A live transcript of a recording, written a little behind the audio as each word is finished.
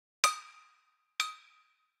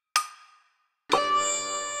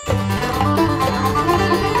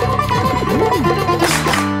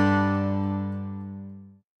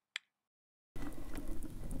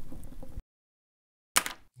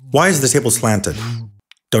Why is the table slanted?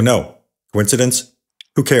 Don't know. Coincidence?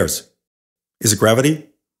 Who cares? Is it gravity?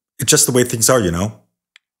 It's just the way things are, you know.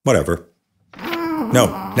 Whatever.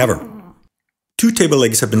 No, never. 2 table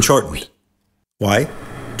legs have been shortened. Why?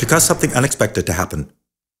 To cause something unexpected to happen.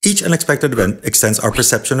 Each unexpected event extends our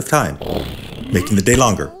perception of time, making the day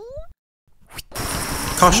longer.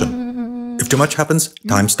 Caution. If too much happens,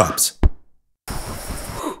 time stops.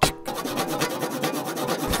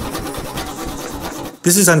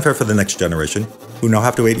 This is unfair for the next generation, who now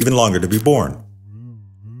have to wait even longer to be born.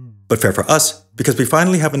 But fair for us, because we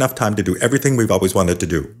finally have enough time to do everything we've always wanted to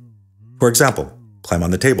do. For example, climb on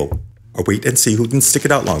the table, or wait and see who can stick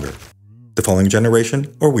it out longer. The following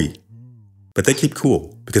generation, or we. But they keep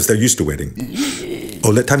cool, because they're used to waiting. Oh,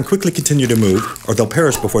 let time quickly continue to move, or they'll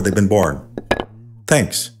perish before they've been born.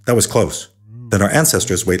 Thanks, that was close. Then our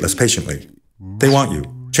ancestors wait less patiently. They want you,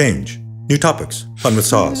 change, new topics, fun with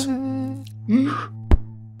saws.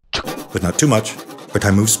 But not too much, or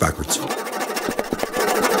time moves backwards.